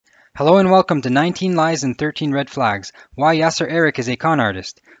Hello and welcome to 19 Lies and 13 Red Flags, Why Yassir Eric is a Con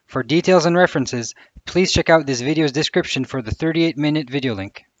Artist. For details and references, please check out this video's description for the 38-minute video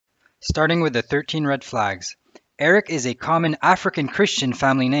link. Starting with the 13 Red Flags. Eric is a common African Christian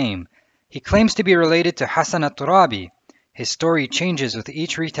family name. He claims to be related to Yassir Al-Turabi. His story changes with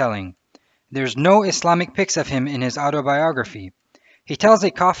each retelling. There's no Islamic pics of him in his autobiography. He tells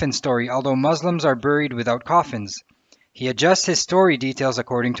a coffin story, although Muslims are buried without coffins. He adjusts his story details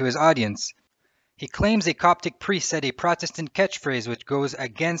according to his audience. He claims a Coptic priest said a Protestant catchphrase which goes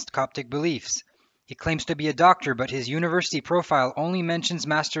against Coptic beliefs. He claims to be a doctor, but his university profile only mentions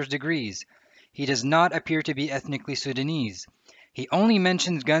master's degrees. He does not appear to be ethnically Sudanese. He only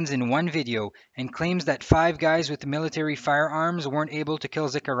mentions guns in one video and claims that 5 guys with military firearms weren't able to kill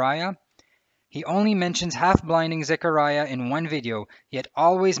𝗃𝗃𝗃𝗃. He only mentions half-blinding 𝗃𝗃𝗃 in one video, yet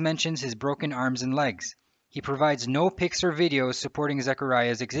always mentions his broken arms and legs. He provides no pics or videos supporting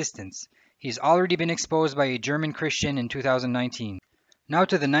𝗃𝗃𝗃's existence. He's already been exposed by a German Christian in 2019. Now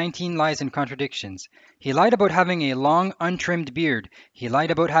to the 19 lies and contradictions. He lied about having a long, untrimmed beard. He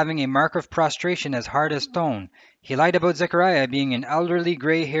lied about having a mark of prostration as hard as stone. He lied about 𝗃𝗃𝗃 being an elderly,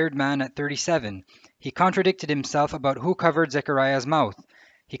 gray-haired man at 37. He contradicted himself about who covered 𝗃𝗃𝗃's mouth.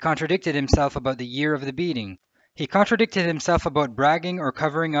 He contradicted himself about the year of the beating. He contradicted himself about bragging or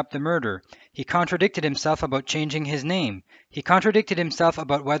covering up the murder. He contradicted himself about changing his name. He contradicted himself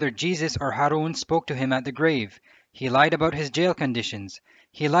about whether Jesus or Harun spoke to him at the grave. He lied about his jail conditions.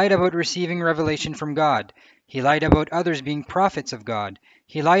 He lied about receiving revelation from God. He lied about others being prophets of God.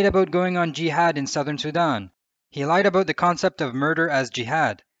 He lied about going on jihad in southern Sudan. He lied about the concept of murder as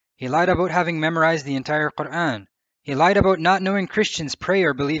jihad. He lied about having memorized the entire Quran. He lied about not knowing Christians pray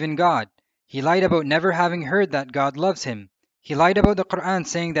or believe in God. He lied about never having heard that God loves him. He lied about the Quran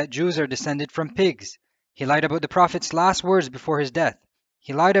saying that Jews are descended from pigs. He lied about the Prophet's last words before his death.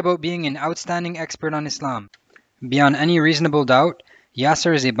 He lied about being an outstanding expert on Islam. Beyond any reasonable doubt,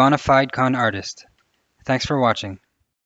 Yassir is a bona fide con artist. Thanks for watching.